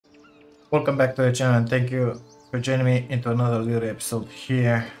Welcome back to the channel and thank you for joining me into another little episode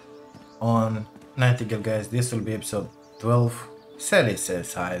here on Nightingale, guys. This will be episode 12. Sally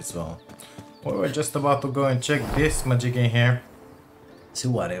says hi as well. We're just about to go and check this magic in here. See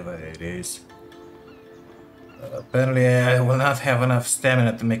whatever it is. Apparently I will not have enough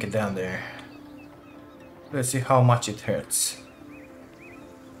stamina to make it down there. Let's see how much it hurts.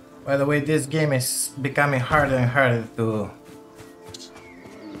 By the way, this game is becoming harder and harder to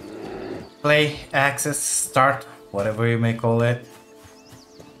play, access, start, whatever you may call it.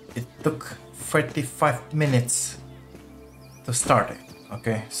 It took 35 minutes to start it.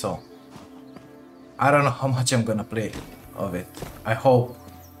 Okay, so I don't know how much I'm gonna play of it. I hope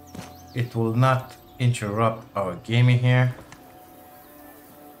it will not interrupt our gaming here.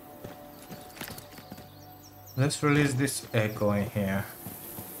 Let's release this echo in here.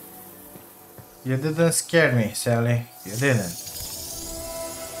 You didn't scare me, Sally. You didn't.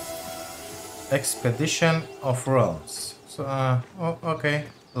 Expedition of Realms. So, oh, okay.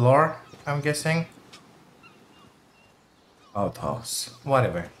 Lore, I'm guessing. Outhouse.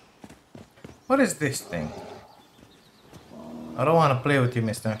 Whatever. What is this thing? I don't want to play with you,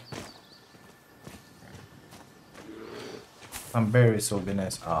 mister. Some berries will be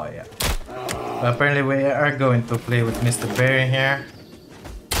nice. Oh, yeah. But apparently we are going to play with Mr. Berry here.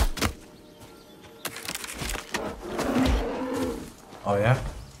 Oh, yeah?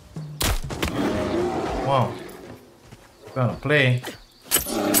 Wow. Gonna play.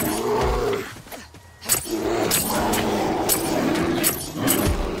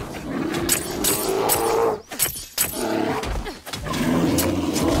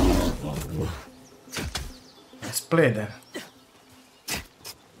 Let's play then.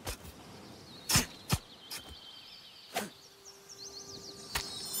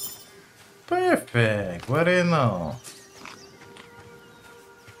 Perfect. What do you know?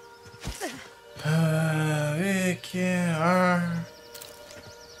 VKR.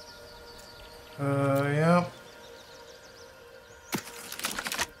 Yep.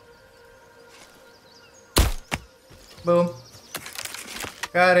 Boom.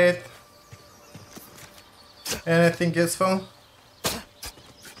 Got it. Anything useful?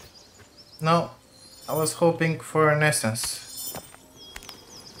 No. I was hoping for an essence.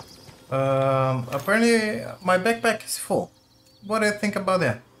 Apparently my backpack is full. What do you think about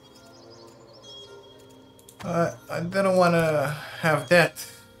that? I didn't want to have that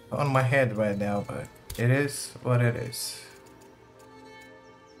on my head right now, but it is what it is.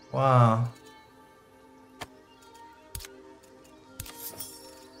 Wow.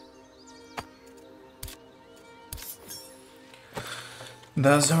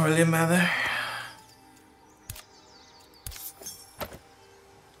 Doesn't really matter.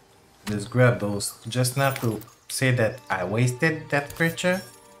 Just grab those, just not to say that I wasted that creature,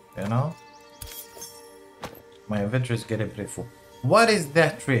 you know? My inventory is getting pretty full. What is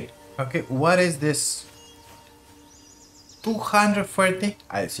that tree? Okay, what is this? 240?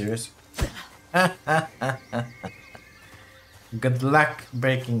 Are you serious? Good luck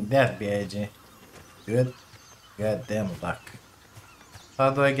breaking that, BIG. Good goddamn luck. How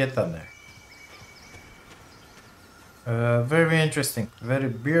do I get on there? Very interesting. Very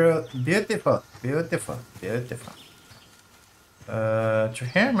beautiful. Beautiful. Beautiful. Through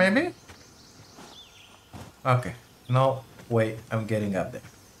here, maybe? Okay, no way I'm getting up there.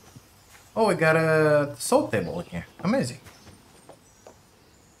 Oh, we got a soul table here. Amazing.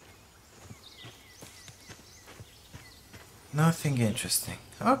 Nothing interesting.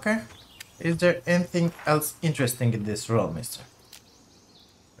 Okay. Is there anything else interesting in this role, mister?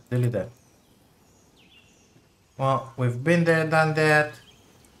 Delete that. Well, we've been there, done that.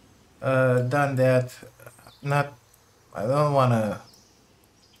 Done that. Not... I don't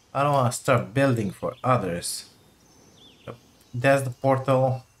wanna start building for others. That's the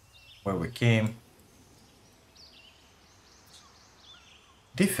portal where we came.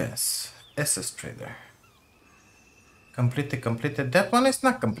 Defense. SS Trader. Completed. That one is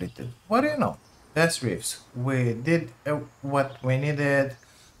not completed. What do you know? That's Reeves. We did what we needed.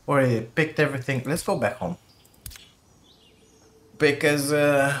 Already picked everything. Let's go back home. Because,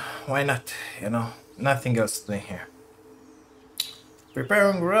 why not? You know, nothing else to do here.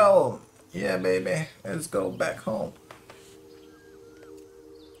 Preparing realm. Yeah, baby. Let's go back home.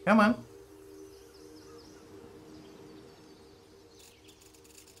 Come on.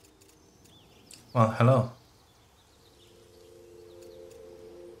 Well, hello.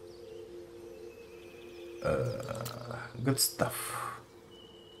 Good stuff.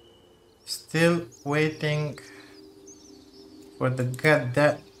 Still waiting for the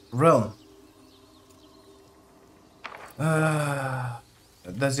goddamn realm.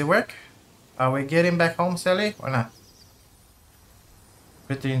 Does it work? Are we getting back home, Sally, or not?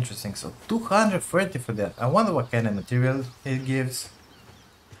 Pretty interesting. So 230 for that. I wonder what kind of material it gives.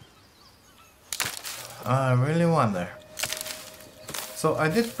 I really wonder. So I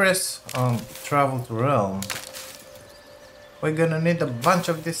did press travel to realm. We're gonna need a bunch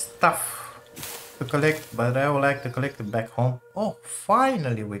of this stuff to collect, but I would like to collect it back home. Oh,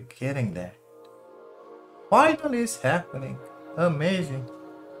 finally we're getting there. Finally it's happening. Amazing.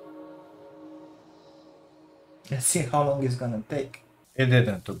 Let's see how long it's gonna take. It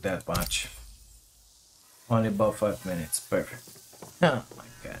didn't took that much. Only about 5 minutes. Perfect. Oh my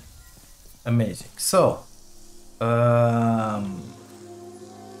god. Amazing. So, I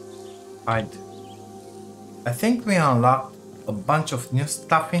think we unlocked a bunch of new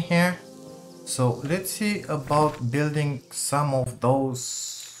stuff in here. So let's see about building some of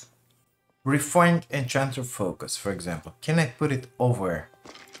those. Refined enchanter focus, for example. Can I put it over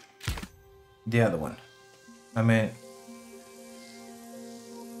the other one? I mean,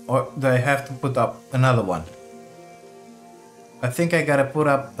 or do I have to put up another one? I think I gotta put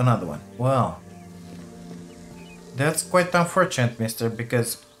up another one. Well, that's quite unfortunate, mister,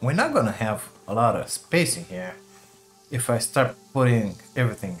 because we're not gonna have a lot of space in here if I start putting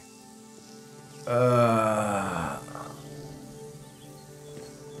everything.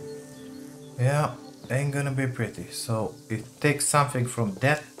 Yeah, ain't gonna be pretty. So it takes something from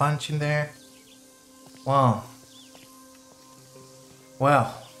that punch in there. Wow.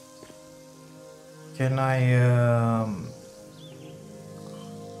 Well, can I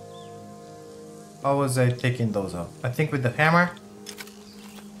how was I taking those out? I think with the hammer.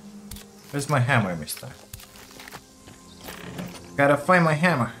 Where's my hammer, mister? Gotta find my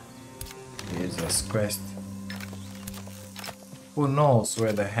hammer. Jesus Christ. Who knows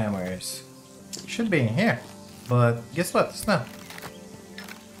where the hammer is? Should be in here. But guess what? It's not.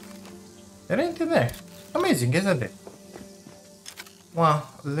 It ain't in there. Amazing, isn't it? Well,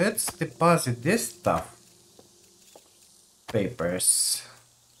 let's deposit this stuff. Papers.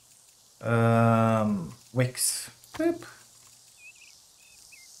 Wicks. Boop.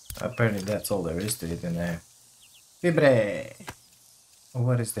 Apparently that's all there is to it in there. Fibre.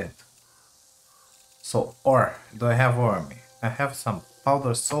 What is that? So, ore. Do I have ore on me? I have some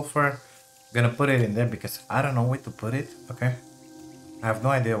powder sulfur. Gonna put it in there because I don't know where to put it. Okay. I have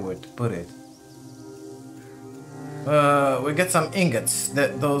no idea where to put it. We get some ingots.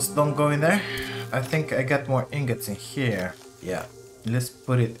 Those don't go in there. I think I got more ingots in here. Yeah. Let's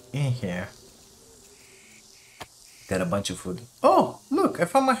put it in here. Got a bunch of food. Oh, look, I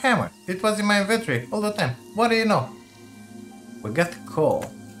found my hammer. It was in my inventory all the time. What do you know? We got coal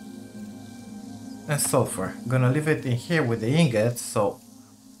and sulfur. Gonna leave it in here with the ingots, so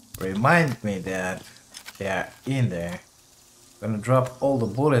remind me that they are in there. Gonna drop all the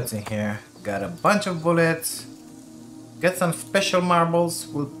bullets in here. Got a bunch of bullets. Get some special marbles.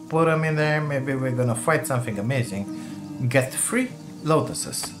 We'll put them in there. Maybe we're gonna fight something amazing. Get 3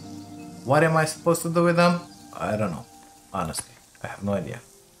 lotuses. What am I supposed to do with them? I don't know. Honestly, I have no idea.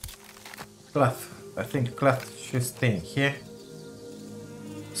 Cloth. I think cloth should stay in here.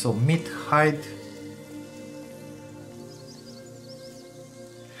 So meat, hide.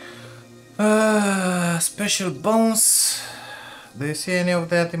 Special bones. Do you see any of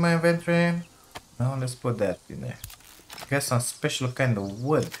that in my inventory? No, let's put that in there. Get some special kind of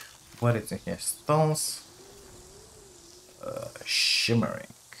wood. What is in here? Stones.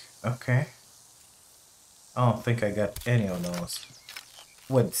 Shimmering. Okay. I don't think I got any of those.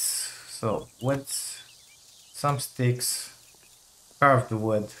 Woods. So woods. Some sticks. Carved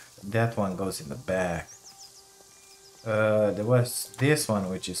wood. That one goes in the back. There was this one,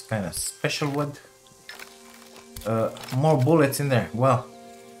 which is kind of special wood. More bullets in there. Well,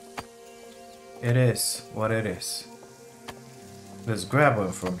 it is what it is. Let's grab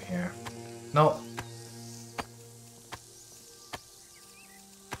one from here. No.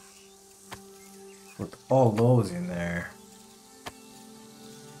 Put all those in there.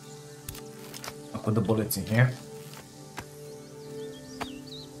 I'll put the bullets in here.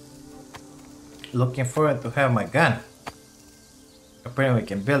 Looking forward to have my gun. Apparently we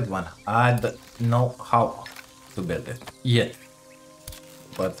can build one. I don't know how to build it yet.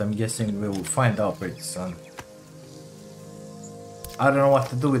 But I'm guessing we will find out pretty soon. I don't know what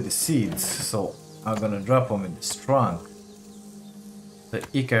to do with the seeds, so I'm gonna drop them in the trunk. The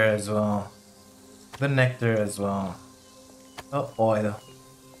ichor as well. The nectar as well. The oil.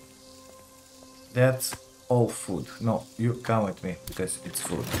 That's all food. No, you come with me because it's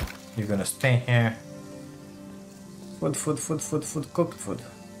food. You're gonna stay here. Food, food, food, food, food, cooked food.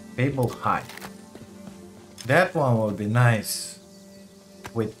 Table high. That one will be nice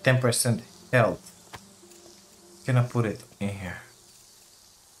with 10% health. Can I put it in here?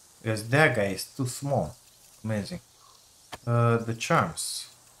 Because that guy is too small. Amazing. The charms.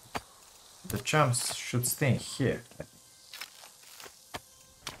 The charms should stay here.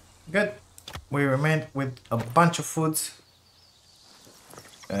 Good. We remained with a bunch of foods.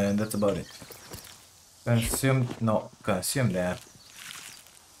 And that's about it. Consume. No, consume that.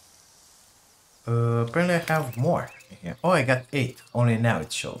 Apparently I have more in here. Oh, I got 8. Only now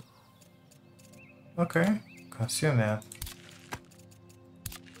it showed. Okay. Consume that.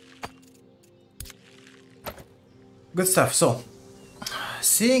 Good stuff. So,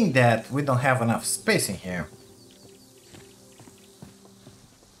 seeing that we don't have enough space in here,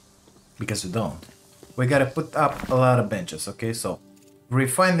 because we don't, we gotta put up a lot of benches. Okay, so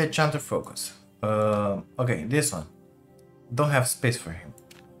refine the enchanter focus. Okay, this one don't have space for him.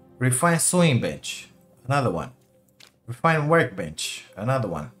 Refine sewing bench, another one. Refine workbench, another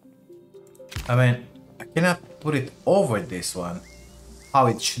one. I mean, I cannot put it over this one, how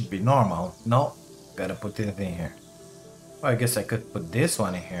it should be normal. No, gotta put it in here. Well, I guess I could put this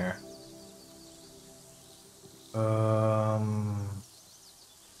one in here.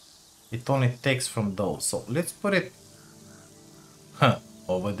 It only takes from those, so let's put it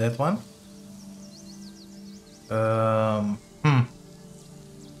over that one. I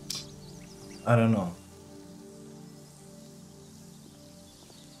don't know.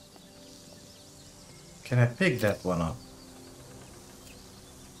 Can I pick that one up?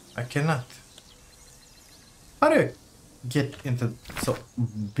 I cannot. How do I get into... So,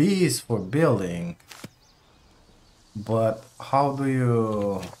 B is for building. But how do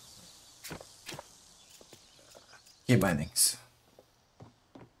you... Key bindings.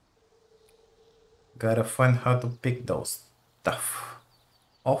 Gotta find how to pick those stuff.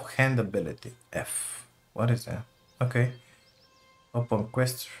 Offhand ability. F. What is that? Okay. Open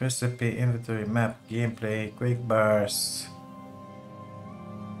quest, recipe, inventory, map, gameplay, quick bars.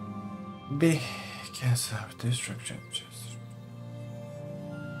 B. Cancel destruction.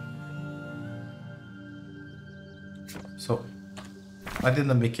 So, I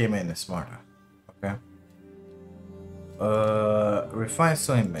didn't become any smarter. Okay. Refine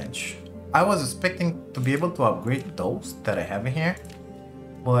sewing bench. I was expecting to be able to upgrade those that I have in here,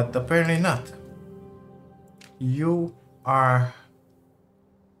 but apparently not. You are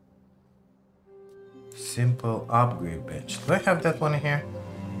simple upgrade bench. Do I have that one in here?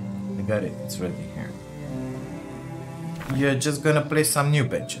 I got it. It's ready here. You're just gonna place some new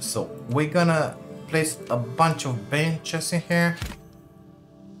benches. So we're gonna place a bunch of benches in here.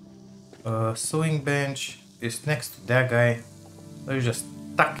 Sewing bench is next to that guy. Let's just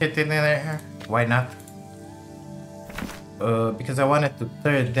tuck it in there. Why not? Because I wanted to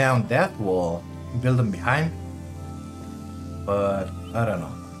tear down that wall, build them behind. But I don't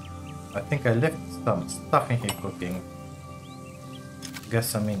know. I think I left some stuff in here cooking. Got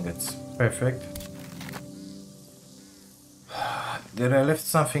some ingots. Perfect. Did I left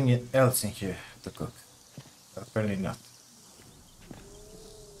something else in here to cook? Apparently not.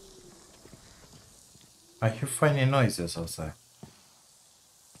 I hear funny noises outside.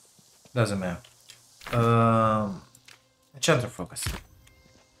 Doesn't matter. Enchanter focus.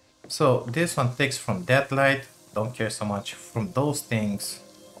 So this one takes from that light. Don't care so much from those things.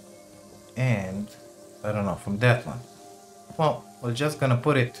 And I don't know, from that one. Well, we're just gonna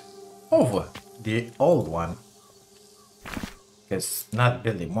put it over the old one. Because not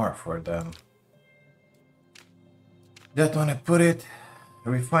building more for them. That one I put it.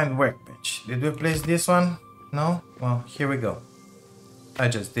 Refined workbench. Did we place this one? No? Well, here we go. I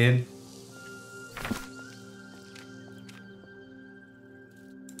just did.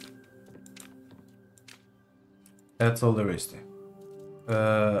 That's all there is there.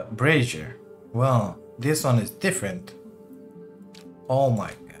 Brazier. Well, this one is different. Oh my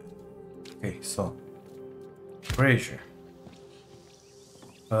god. Okay, so brazier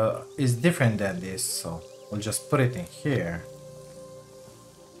is different than this, so we'll just put it in here.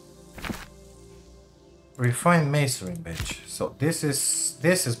 Refined masonry bench. So this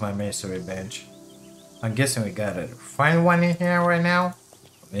is my masonry bench. I'm guessing we got a refined one in here right now.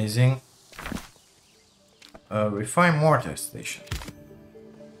 Amazing. Refined mortar station.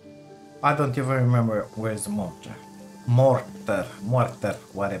 I don't even remember where's the mortar. Mortar,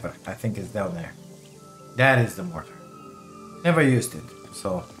 whatever. I think it's down there. That is the mortar. Never used it,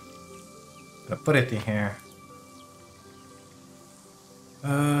 so I put it in here.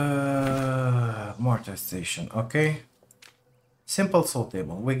 Mortar station, okay. Simple salt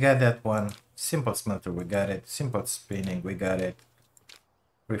table, we got that one. Simple smelter, we got it. Simple spinning, we got it.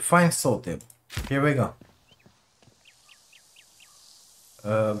 Refined salt table, here we go.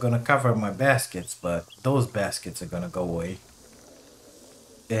 Gonna cover my baskets, but those baskets are gonna go away.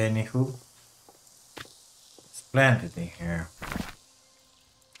 Anywho, it's planted in here.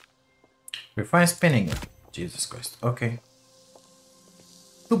 Refine spinning it. Jesus Christ. Okay.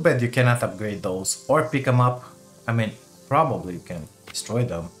 Too bad you cannot upgrade those or pick them up. I mean, probably you can destroy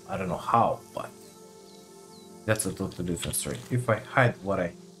them. I don't know how, but that's a totally different story. If I hide what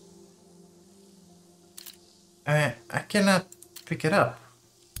I cannot pick it up.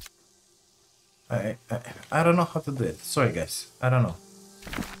 I don't know how to do it. Sorry guys, I don't know.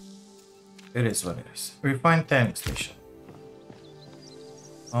 It is what it is. Refine time station.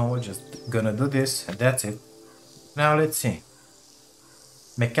 Oh, we're just gonna do this and that's it. Now let's see.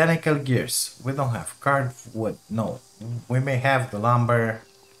 Mechanical gears. We don't have carved wood. No. We may have the lumber.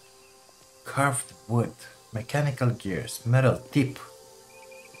 Carved wood. Mechanical gears. Metal tip.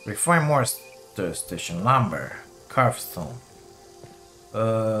 Refine more station lumber. Carved stone.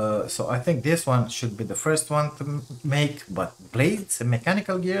 So I think this one should be the first one to make, but blades and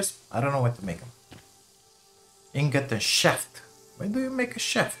mechanical gears, I don't know what to make them. Ingot and shaft. When do you make a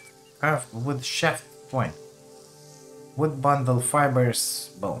shaft? Carved wood shaft point. Wood bundle fibers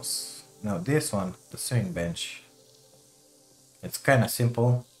bones. Now this one, the sewing bench. It's kind of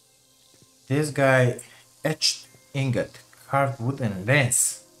simple. This guy etched ingot, carved wood and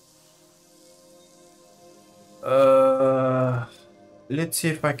lens. Let's see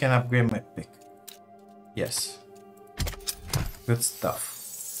if I can upgrade my pick. Yes. Good stuff.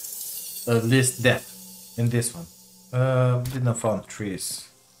 At least that. In this one. Didn't found trees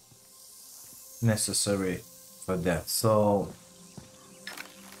necessary for that. So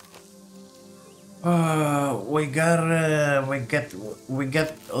we get a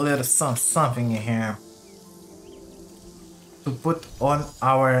little something in here to put on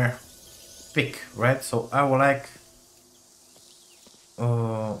our pick, right? So I would like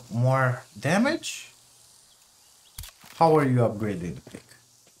more damage. How are you upgrading the pick?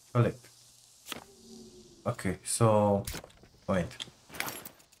 Collect. Okay, so wait.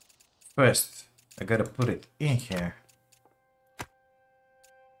 First, I gotta put it in here.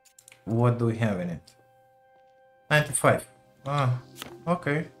 What do we have in it? 95.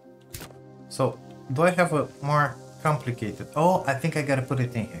 Okay. So, do I have a more complicated? Oh, I think I gotta put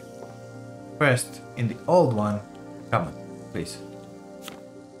it in here. First, in the old one, come on, please.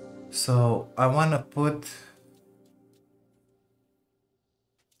 So, I wanna put...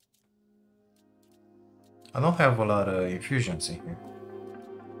 I don't have a lot of infusions in here.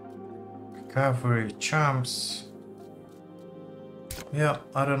 Recovery, charms. Yeah,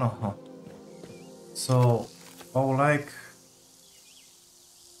 I don't know how. So, I would like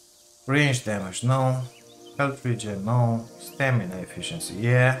range damage, no. Health regen, no. Stamina efficiency,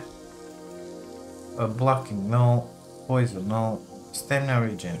 yeah. Blocking, no. Poison, no. Stamina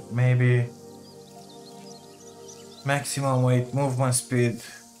regen, maybe. Maximum weight, movement speed.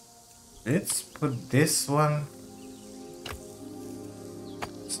 Let's put this one.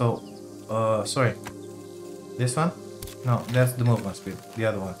 So, sorry. This one? No, that's the movement speed. The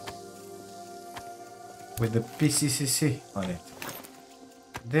other one. With the PCCC on it.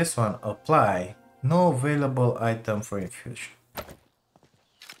 This one, apply. No available item for infusion.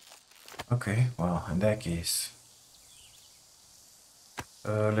 Okay, well, in that case.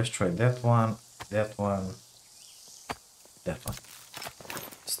 Let's try that one, that one, that one.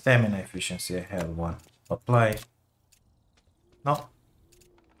 Stamina efficiency, I have one. Apply. No.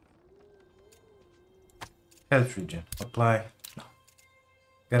 Health regen, apply. No.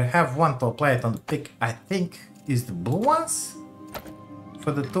 Gotta have one to apply it on the pick. I think is the blue ones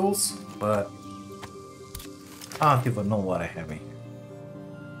for the tools, but I don't even know what I have in here.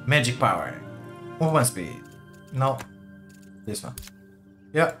 Magic power. Movement speed. No. This one.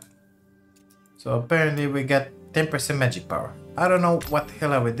 Yeah. So apparently we got 10% magic power. I don't know what the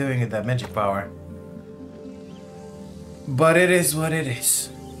hell are we doing with that magic power. But it is what it is.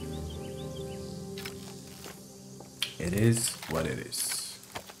 It is what it is.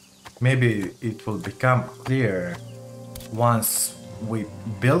 Maybe it will become clear once we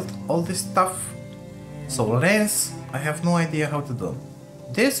build all this stuff. So lens, I have no idea how to do.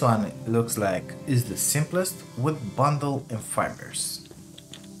 This one looks like is the simplest with bundle and fibers.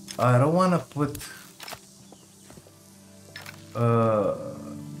 I don't want to put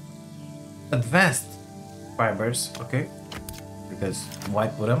advanced fibers, okay? Because why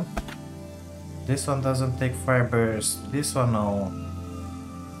put them? This one doesn't take fibers. This one no.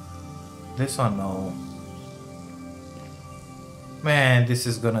 This one no. Man, this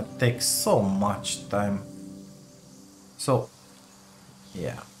is gonna take so much time. So,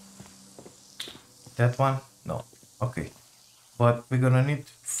 yeah. That one? No. Okay. but we're gonna need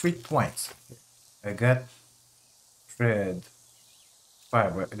 3 points. I got thread,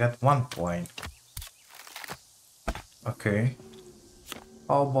 fiber, I got 1 point. Okay.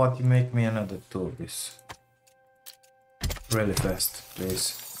 How about you make me another 2 of this? Really fast,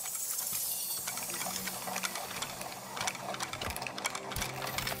 please.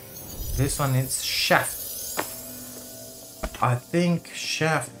 This one is shaft. I think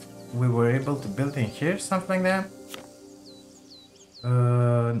shaft we were able to build in here, something like that.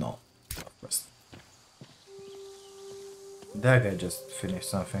 No. Of course. That guy just finished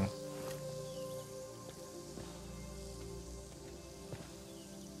something.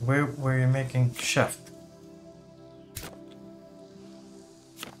 Where were you making shaft?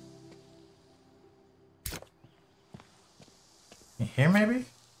 In here maybe?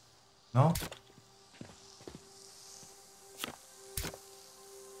 No?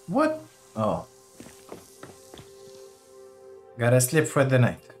 What? Oh. Gotta sleep for the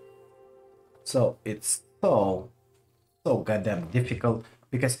night. So it's so goddamn difficult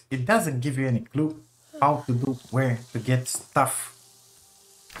because it doesn't give you any clue how to do, where to get stuff.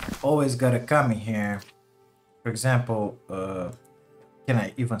 Always gotta come in here. For example, can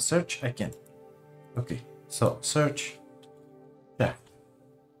I even search? I can. Okay, so search. Yeah.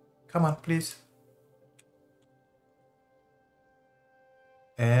 Come on, please.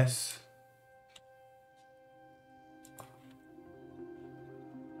 S.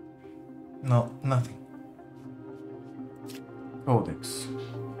 No, nothing. Codex.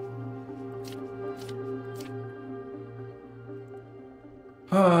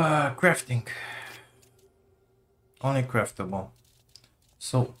 Crafting. Only craftable.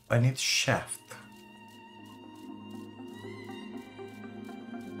 So I need shaft.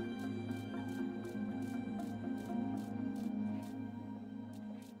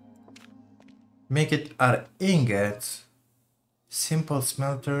 Make it out of ingots. Simple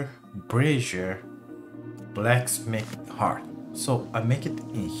smelter, brazier, blacksmith heart. So I make it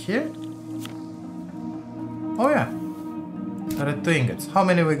in here. Oh yeah. Out of 2 ingots. How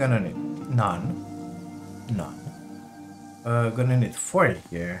many are we gonna need? None. None. Gonna need 4 in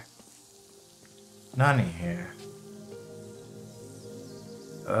here. None in here.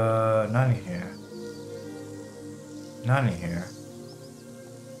 None in here. None in here.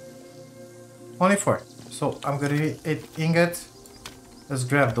 Only 4. So I'm gonna need 8 ingots. Let's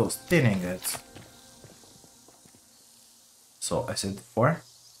grab those 10 ingots. So I said 4?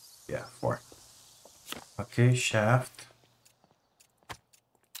 Yeah, 4. Okay, shaft.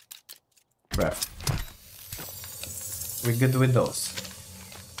 Craft. We're good with those.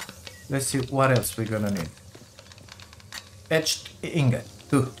 Let's see what else we're gonna need. Etched ingot,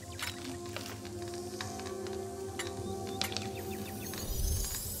 2.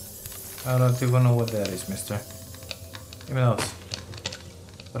 I don't even know what that is, mister. Give me those.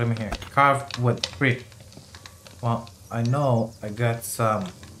 Put them in here. Carved wood, 3. Well, I know I got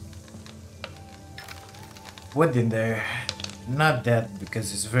some wood in there. Not that,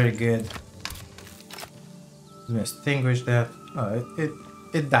 because it's very good. Let me extinguish that. Oh,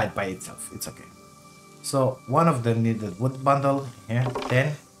 it died by itself. It's okay. So one of them needed wood bundle here,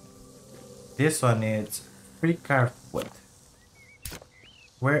 10. This one needs 3 carved wood.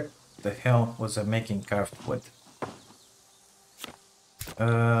 Where the hell was I making carved wood?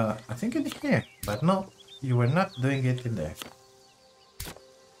 I think in here, but no, you were not doing it in there.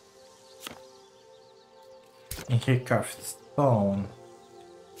 In here, carved stone.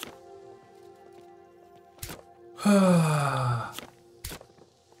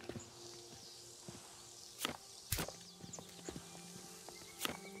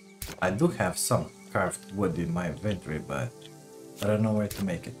 I do have some carved wood in my inventory, but I don't know where to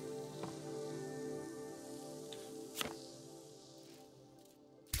make it.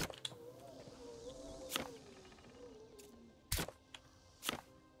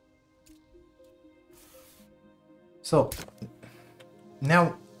 So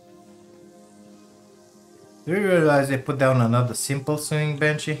now, do you realize I put down another simple swing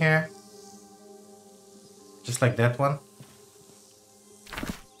bench in here? Just like that one?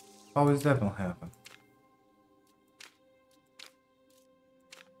 How is that gonna happen?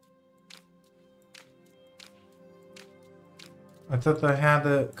 I thought I had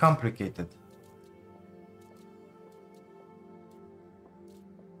a complicated.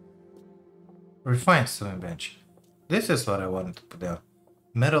 Refined sewing bench. This is what I wanted to put down.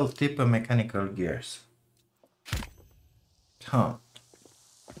 Metal tip and mechanical gears. Huh.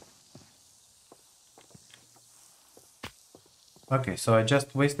 Okay, so I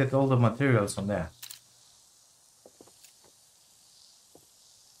just wasted all the materials on that.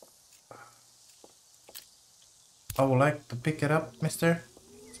 I would like to pick it up, mister.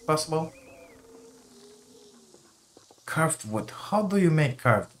 It's possible. Carved wood. How do you make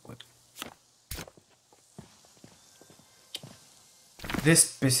carved wood?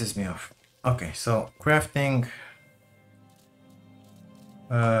 This pisses me off. Okay, so crafting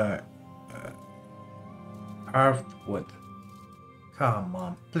carved wood. Come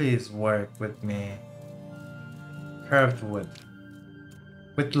on, please work with me. Carved wood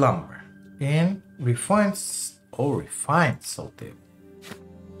with lumber in refined salted.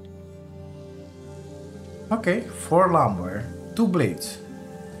 Okay, 4 lumber, 2 blades,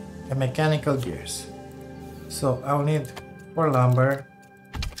 and mechanical gears. So I'll need 4 lumber,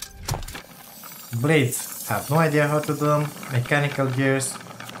 blades. I have no idea how to do them. Mechanical gears.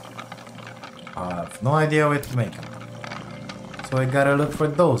 I have no idea where to make them. So I gotta look for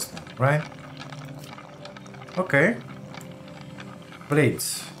those then, right? Okay.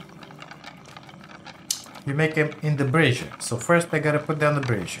 Blades. You make them in the brazier. So first I gotta put down the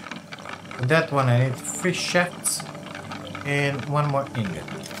brazier. For that one I need 3 shafts and 1 more ingot.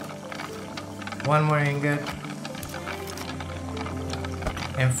 1 more ingot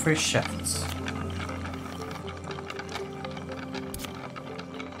and 3 shafts.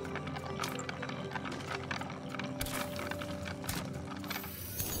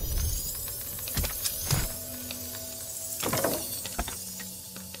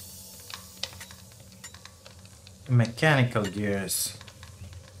 Mechanical gears.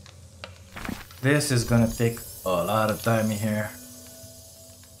 This is gonna take a lot of time here.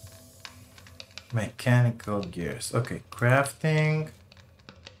 Mechanical gears. Okay, crafting.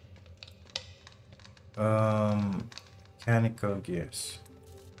 Mechanical gears.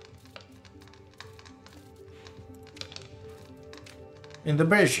 In the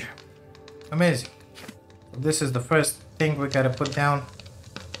brazier. Amazing. This is the first thing we gotta put down.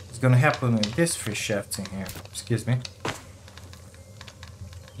 It's gonna happen with these 3 shafts in here. Excuse me.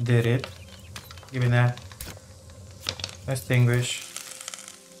 Did it. Give me that. Extinguish.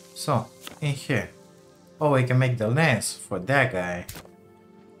 So, in here. Oh, I can make the lens for that guy.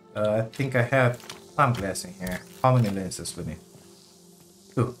 I think I have some glass in here. How many lenses we need?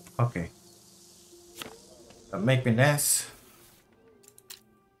 2. Okay. Make me lens.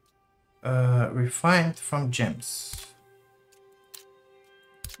 Refined from gems.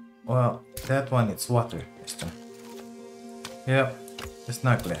 Well, that one it's water this time. Yep, it's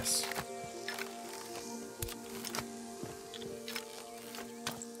not glass.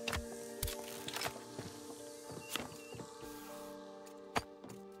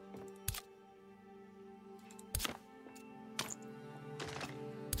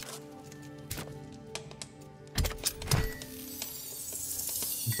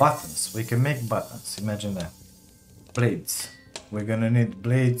 Buttons, we can make buttons, imagine that. Blades, we're gonna need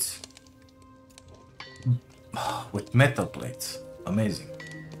blades with metal plates, amazing.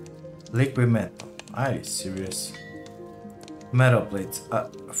 Liquid metal, are you serious? Metal plates,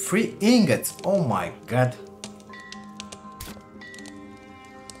 3 ingots, oh my god.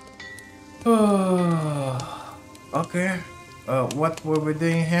 Okay, what were we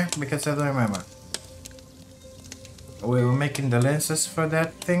doing here? Because I don't remember. We were making the lenses for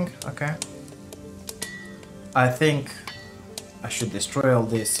that thing, okay. I think I should destroy all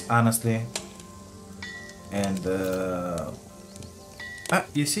this, honestly. And,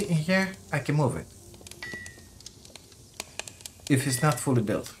 you see in here, I can move it. If it's not fully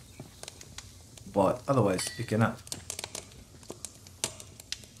built. But otherwise, you cannot.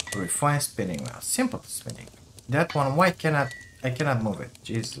 Refine spinning wheel, simple spinning. That one, why cannot, I cannot move it?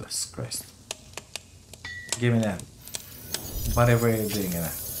 Jesus Christ. Give me that. Whatever you're doing in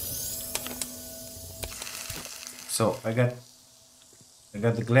that. So I got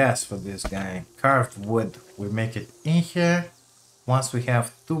the glass for this guy. Carved wood. We make it in here. Once we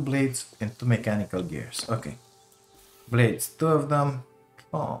have 2 blades and 2 mechanical gears. Okay. Blades, 2 of them.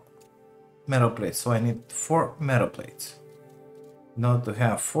 Oh, metal plates. So I need 4 metal plates. Now to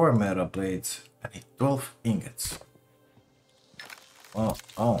have 4 metal plates, I need 12 ingots. Oh,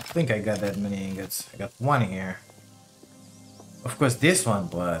 I don't think I got that many ingots. I got 1 here. Of course this one,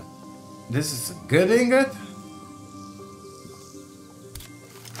 but this is a good ingot.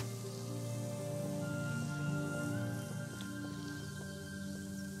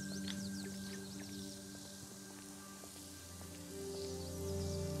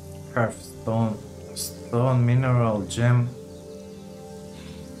 Carved stone, mineral, gem,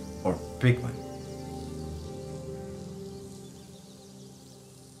 or pigment.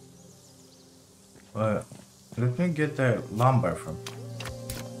 Let me get the lumber from.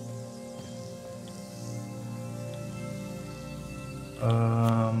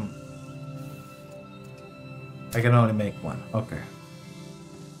 I can only make one. Okay.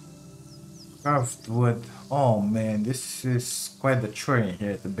 Carved wood. Oh man, this is quite the chore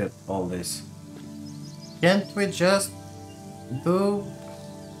here to build all this. Can't we just do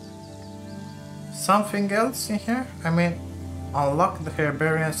something else in here? I mean, unlock the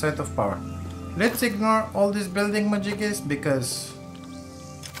herbarian site of power. Let's ignore all this building majiggies because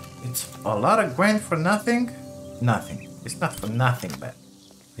it's a lot of grind for nothing. Nothing. It's not for nothing, but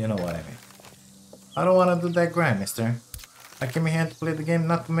you know what I mean. I don't want to do that grind, mister. I came here to play the game,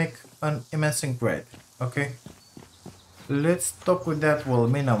 not to make an immense grade, okay? Let's stop with that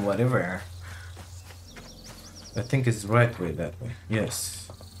Wilmina whatever. I think it's the right way that way. Yes.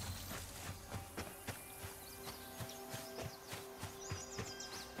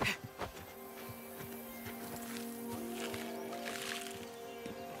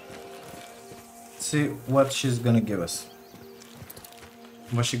 See what she's gonna give us.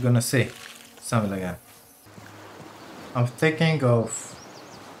 What's she gonna say? Something like that. I'm thinking of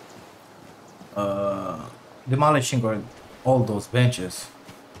demolishing all those benches.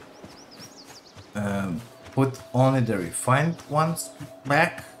 Put only the refined ones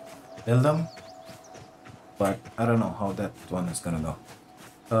back, build them, but I don't know how that one is gonna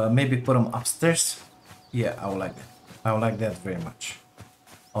go. Maybe put them upstairs. Yeah, I would like that. I would like that very much.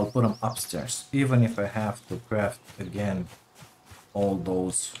 I'll put them upstairs, even if I have to craft again all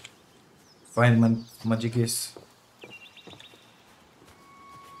those refinement magickies.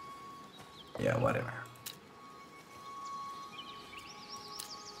 Yeah, whatever.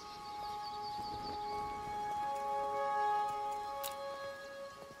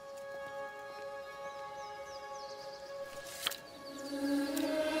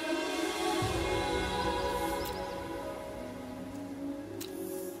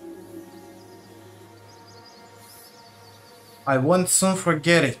 I won't soon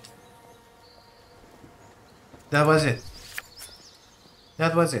forget it. That was it.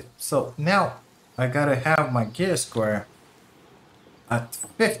 That was it. So now I gotta have my gear square at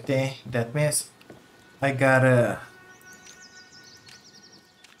 50. That means I gotta...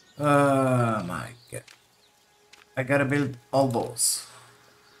 my god. I gotta build all those.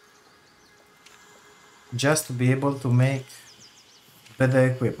 Just to be able to make better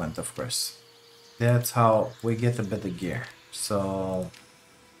equipment, of course. That's how we get a better gear. So...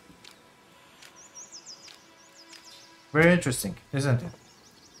 very interesting, isn't it?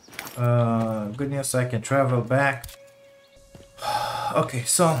 Good news, I can travel back. Okay,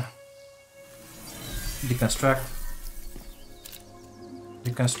 so... deconstruct.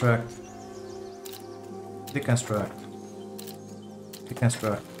 Deconstruct. Deconstruct.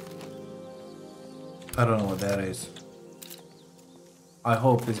 Deconstruct. I don't know what that is. I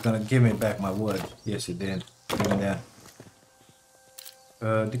hope it's gonna give me back my wood. Yes, it did. Give me that.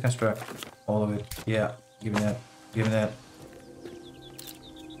 Deconstruct all of it. Yeah, give me that. Give me that.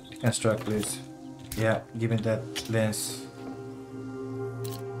 Deconstruct, please. Yeah, give me that lens.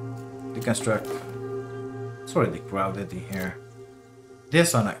 Deconstruct. It's already crowded in here.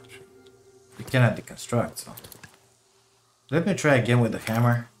 This one, you cannot deconstruct, so. Let me try again with the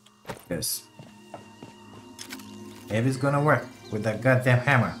hammer. Because maybe it's gonna work with that goddamn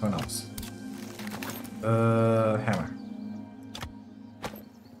hammer. Who knows? Hammer.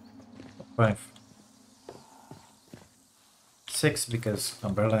 5. 6 because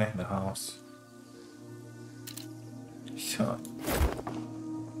umbrella in the house. Sure.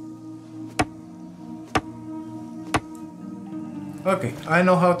 Okay, I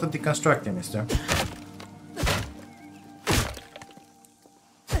know how to deconstruct it, mister.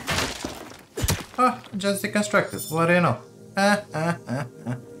 Ah, just deconstructed. What do you know?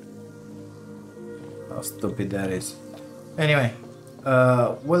 How stupid that is. Anyway,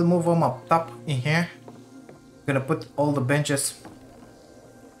 we'll move them up top in here. Gonna put all the benches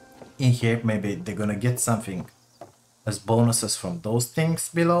in here. Maybe they're gonna get something as bonuses from those things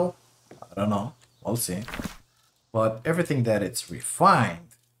below. I don't know. We'll see. But everything that it's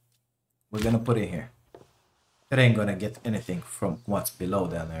refined, we're gonna put in here. It ain't gonna get anything from what's below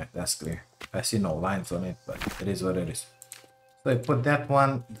down there. That's clear. I see no lines on it, but it is what it is. So I put that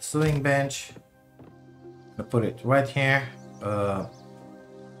one, the sewing bench. I put it right here.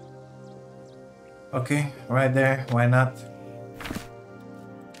 Okay, right there. Why not?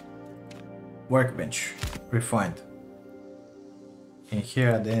 Workbench, refined. In here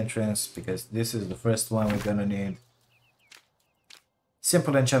at the entrance, because this is the first one we're gonna need.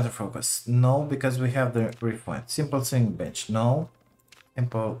 Simple enchanter focus. No, because we have the refined. Simple sewing bench. No.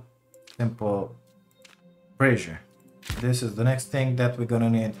 Simple brazier. This is the next thing that we're gonna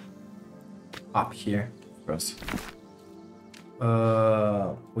need up here, of course.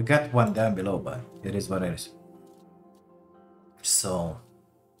 We got one down below, but it is what it is. So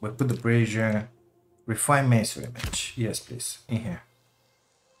we put the brazier, refine masonry bench. Yes, please, in here.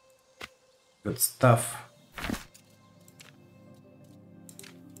 Good stuff.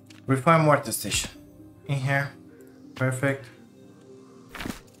 Refine mortar station in here. Perfect.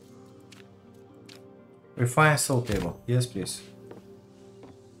 Refine soul table. Yes, please.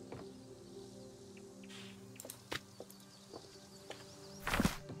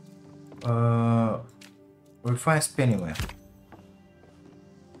 Refine spinning wheel.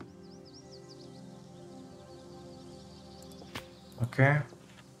 Okay.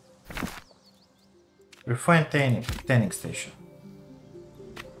 Refine tanning station.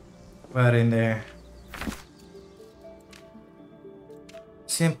 Right in there.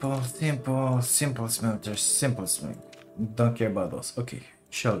 Simple smelters, simple smelting. Don't care about those. Okay,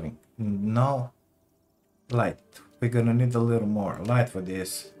 shelving. No light. We're gonna need a little more light for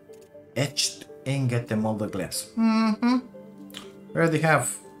this. Etched ingot and molded glass. We already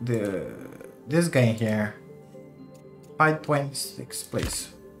have this guy in here. 526, please.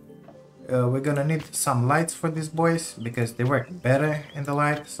 We're gonna need some lights for these boys because they work better in the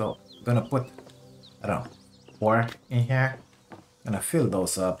light. So gonna put, I don't know, 4 in here. Gonna fill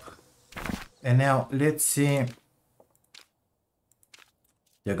those up. And now let's see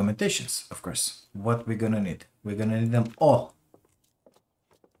the augmentations, of course. What we're gonna need. We're gonna need them all.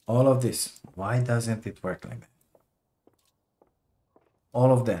 All of this. Why doesn't it work like that?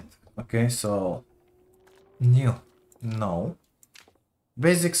 All of that. Okay, so new. No.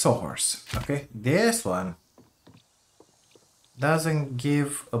 Basic sawhorse. Okay, this one doesn't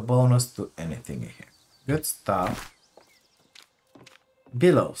give a bonus to anything in here. Good stuff.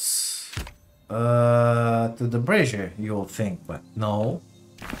 Billows. To the brazier, you'll think, but no.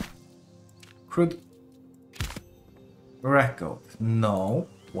 Crude record. No.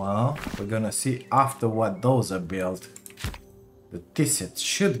 Well, we're gonna see after what those are built. The T-set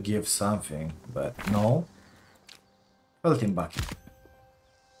should give something, but no. Pelleting bucket.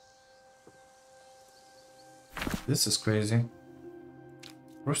 This is crazy.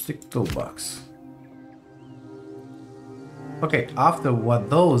 Rustic toolbox. Okay, after what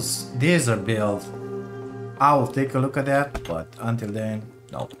these are built, I'll take a look at that, but until then,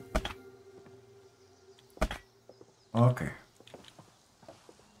 no. Okay.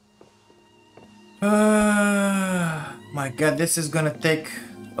 My god, this is gonna take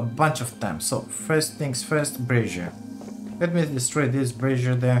a bunch of time. So, first things first, brazier. Let me destroy this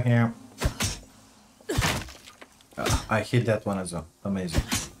brazier down here. I hit that one as well. Amazing.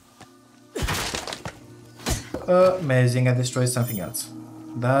 Amazing, I destroyed something else.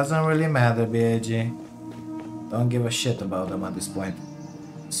 Doesn't really matter, BAG. Don't give a shit about them at this point.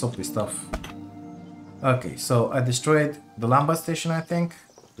 So pissed off. Okay, so I destroyed the lumber station, I think.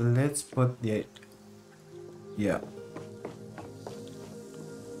 Let's put the... yeah.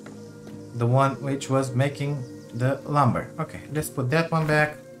 The one which was making the lumber. Okay, let's put that one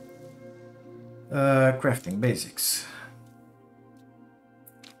back. Crafting basics.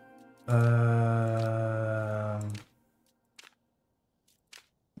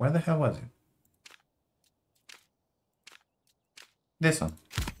 Where the hell was it? This one.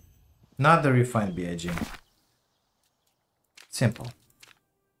 Not the refined BAG. Simple.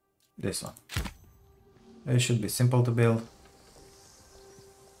 This one. It should be simple to build.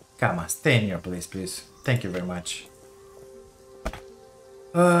 Come on, stay in your place, please. Thank you very much.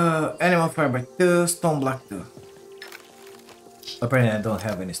 Animal fiber 2, stone block 2. Apparently I don't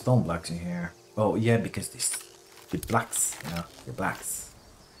have any stone blocks in here. Oh yeah, because the blocks, you know, the blocks.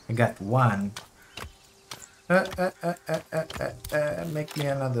 I got one. Make me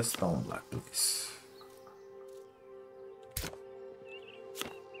another stone block, please.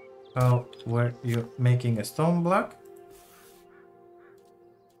 Oh, were you making a stone block?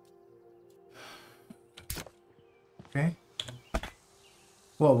 Okay.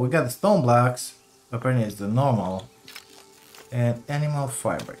 Well, we got the stone blocks. Apparently it's the normal. And animal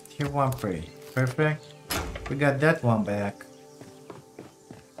fiber. Tier 1 prey. Perfect. We got that one back.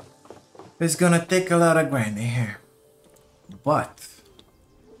 It's gonna take a lot of grinding here. But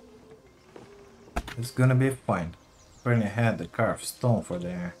it's gonna be fine. Apparently I had the carved stone for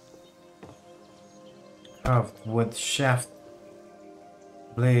there. Carved wood shaft.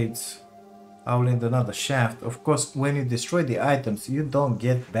 Blades. I'll need another shaft. Of course, when you destroy the items, you don't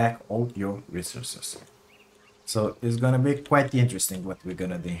get back all your resources. So it's gonna be quite interesting what we're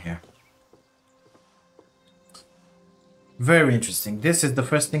gonna do here. Very interesting. This is the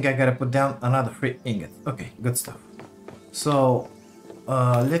first thing I gotta put down. Another 3 ingots. Okay, good stuff. So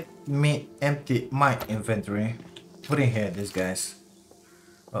let me empty my inventory. Put in here these guys.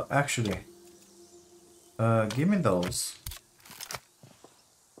 Actually, give me those.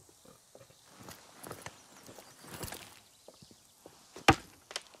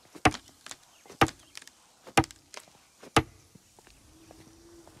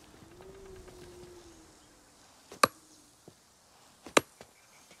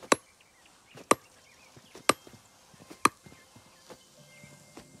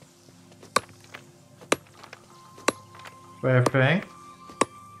 Perfect.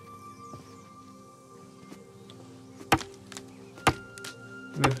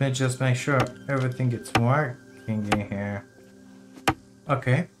 Let me just make sure everything is working in here.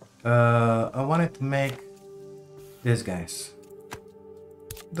 Okay. I wanted to make these guys.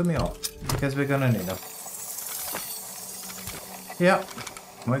 Do me all, because we're gonna need them. Yeah,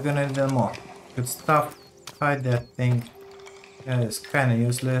 we're gonna need them all. Good stuff. Hide that thing. Yeah, it's kinda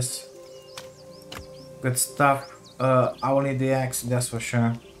useless. Good stuff. I will need the axe, that's for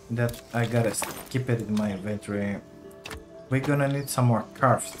sure. That I gotta keep it in my inventory. We're gonna need some more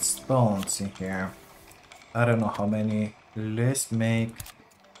carved stones in here. I don't know how many. Let's make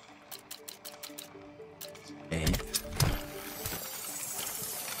 8.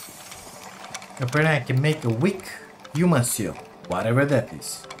 Apparently I can make a weak human seal, whatever that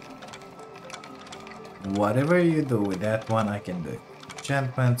is. Whatever you do with that one, I can do.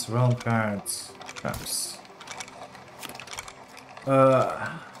 Enchantments, roll cards, traps.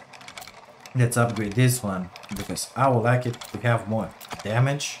 Let's upgrade this one because I would like it to have more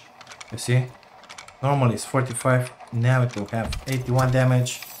damage. You see, normally it's 45, now it will have 81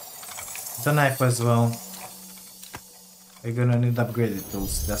 damage. The knife as well. We're gonna need upgraded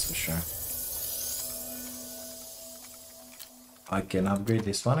tools, that's for sure. I can upgrade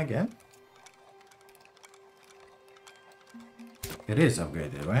this one again. It is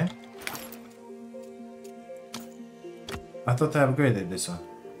upgraded, right? I thought I upgraded this one.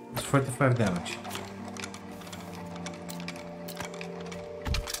 It's 45 damage.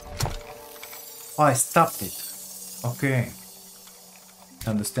 Oh, I stopped it. Okay.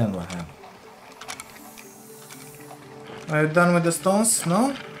 Understand what happened. Are you done with the stones?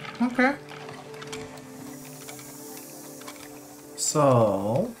 No? Okay.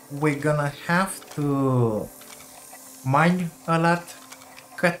 So, we're gonna have to mine a lot,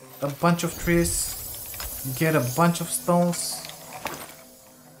 cut a bunch of trees, get a bunch of stones.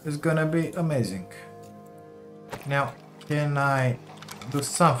 It's gonna be amazing. Now, can I do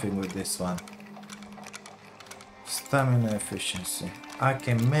something with this one? Stamina efficiency. I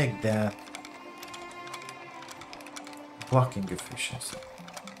can make that blocking efficiency.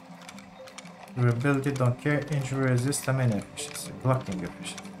 Durability, don't care, injury resist, stamina efficiency, blocking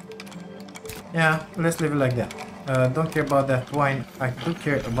efficiency. Yeah, let's leave it like that. Don't care about that wine. I do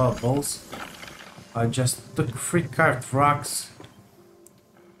care about those. I just took 3 carved rocks.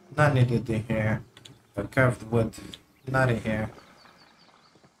 Not needed in here. A carved wood. Not in here.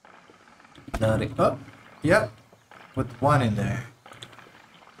 Not in. Oh, yep. Put 1 in there.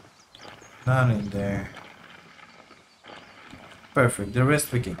 None in there. Perfect. The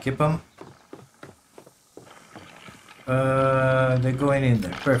rest we can keep them. They're going in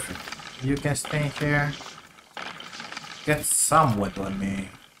there. Perfect. You can stay here. Get some wood on me.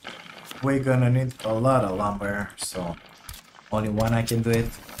 We're gonna need a lot of lumber, so only 1 I can do it.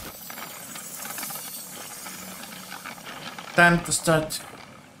 Time to start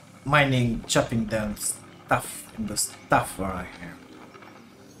mining, chopping down stuff in the stuff around here.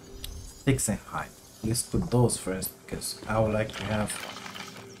 Sticks and hide. Let's put those first because I would like to have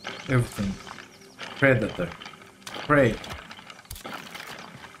everything. Predator, prey,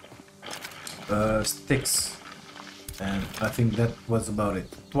 sticks, and I think that was about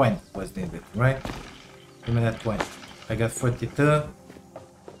it. Twine was needed, right? Give me that twine. I got 42.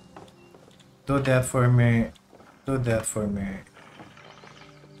 Do that for me. Do that for me.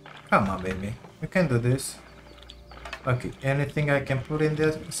 Come on, baby. You can do this. Okay, anything I can put in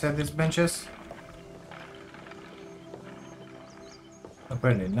this inside these benches?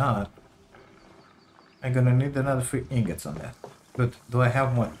 Apparently not. I'm gonna need another 3 ingots on that. Good. Do I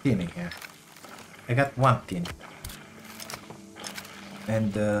have more tin in here? I got 1 tin.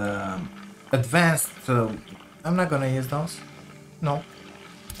 And advanced. I'm not gonna use those. No.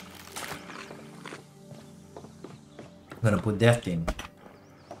 I'm gonna put that in.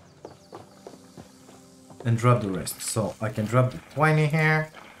 And drop the rest. So I can drop the twine in here.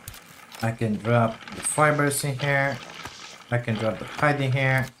 I can drop the fibers in here. I can drop the hide in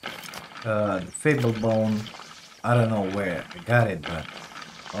here. The fable bone. I don't know where I got it, but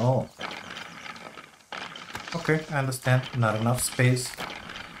oh. Okay, I understand. Not enough space.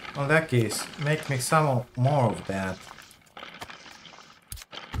 In that case, make me some more of that.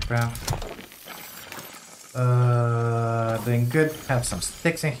 Craft. Doing good. Have some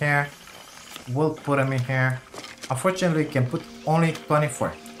sticks in here. We'll put them in here. Unfortunately, you can put only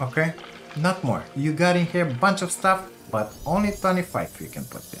 24. Okay, not more. You got in here a bunch of stuff, but only 25 you can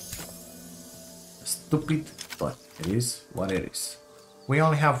put in. Stupid, but it is what it is. We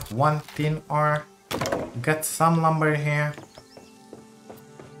only have 1 tin ore. Got some lumber here.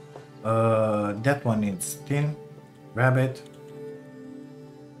 That one needs tin. Grab it.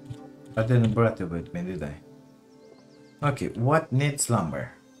 I didn't brought it with me, did I? Okay, what needs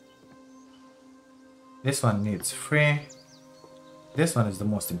lumber? This one needs 3. This one is the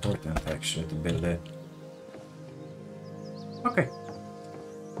most important actually to build it. Okay.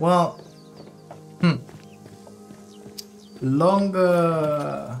 Well, long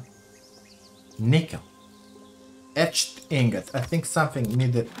nickel. Etched ingot. I think something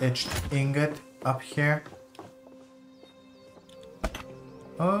needed etched ingot up here.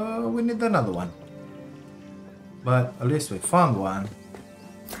 We need another one. But at least we found one.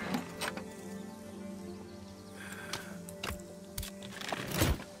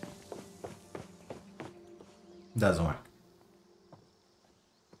 Doesn't work.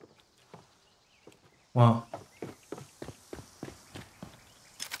 Well,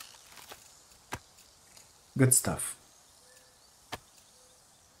 good stuff.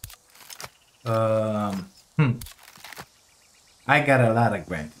 I got a lot of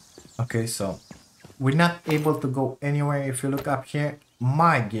granite. Okay, so we're not able to go anywhere. If you look up here,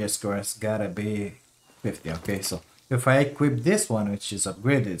 my gear score's gotta be 50. Okay, so if I equip this one, which is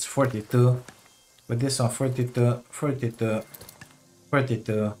upgraded, it's 42. With this one, 42, 42,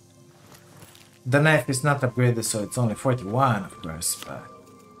 42. The knife is not upgraded, so it's only 41, of course, but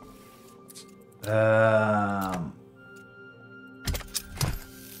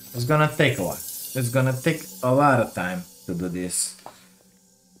it's gonna take a while. It's gonna take a lot of time to do this.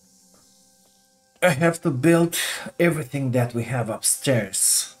 I have to build everything that we have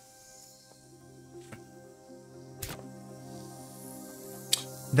upstairs.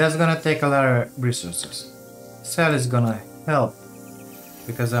 That's gonna take a lot of resources. Sal is gonna help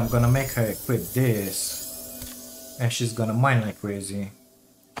because I'm gonna make her equip this and she's gonna mine like crazy.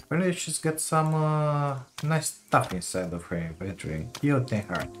 Really, she's got some nice stuff inside of her inventory. Biotin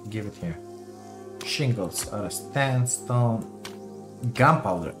heart, give it here. Shingles out of sandstone.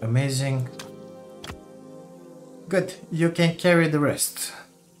 Gunpowder, amazing. Good, you can carry the rest.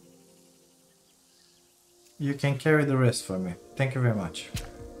 You can carry the rest for me. Thank you very much.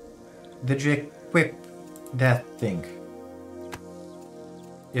 Did you equip that thing?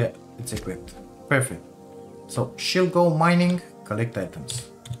 Yeah, it's equipped. Perfect. So she'll go mining, collect items.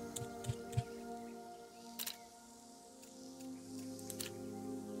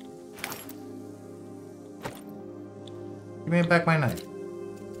 Give me back my knife.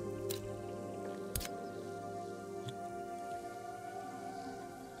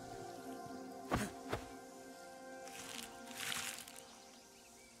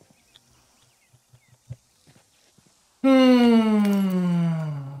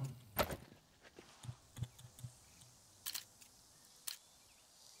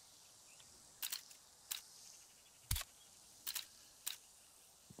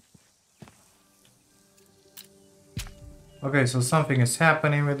 Okay, so something is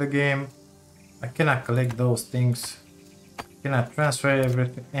happening with the game. I cannot collect those things. Cannot transfer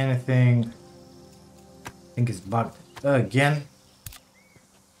everything, anything. I think it's bugged again.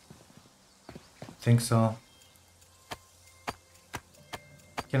 I think so.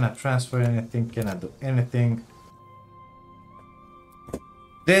 Cannot transfer anything, cannot do anything.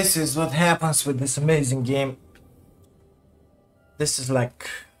 This is what happens with this amazing game. This is like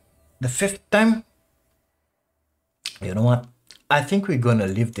the 5th time. You know what? I think we're gonna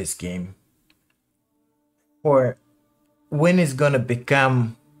leave this game. Or when it's gonna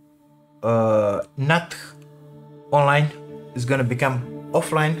become not online, it's gonna become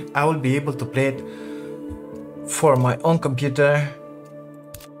offline. I will be able to play it for my own computer,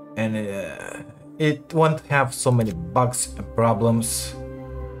 and it won't have so many bugs and problems.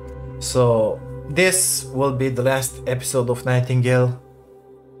 So this will be the last episode of Nightingale.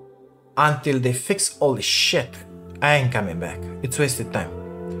 Until they fix all the shit, I ain't coming back. It's wasted time.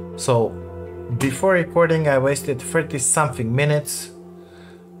 So before recording I wasted 30 something minutes.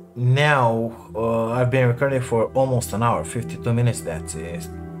 Now I've been recording for almost an hour, 52 minutes. That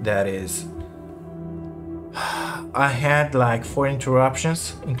is. I had like 4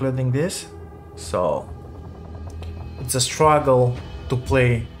 interruptions including this, so it's a struggle to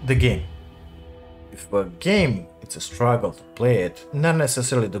play the game. If a game, it's a struggle to play it, not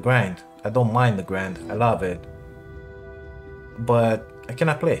necessarily the grind. I don't mind the grind, I love it, but I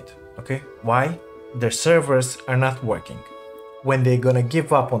cannot play it. Okay, why? Their servers are not working. When they're gonna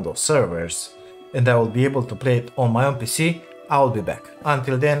give up on those servers and I will be able to play it on my own PC, I will be back.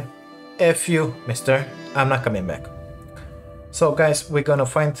 Until then, F you, mister, I'm not coming back. So guys, we're gonna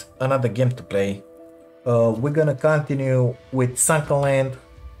find another game to play. We're gonna continue with Sunken Land,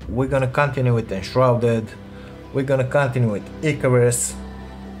 we're gonna continue with Enshrouded, we're gonna continue with Icarus.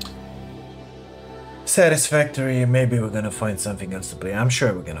 satisfactory, maybe we're gonna find something else to play. I'm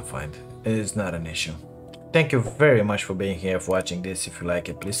sure we're gonna find. It is not an issue. Thank you very much for being here, for watching this. If you like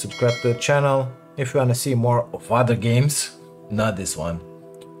it, please subscribe to the channel. If you wanna see more of other games, not this one.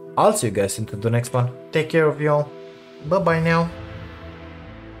 I'll see you guys into the next one. Take care of y'all. Bye bye now.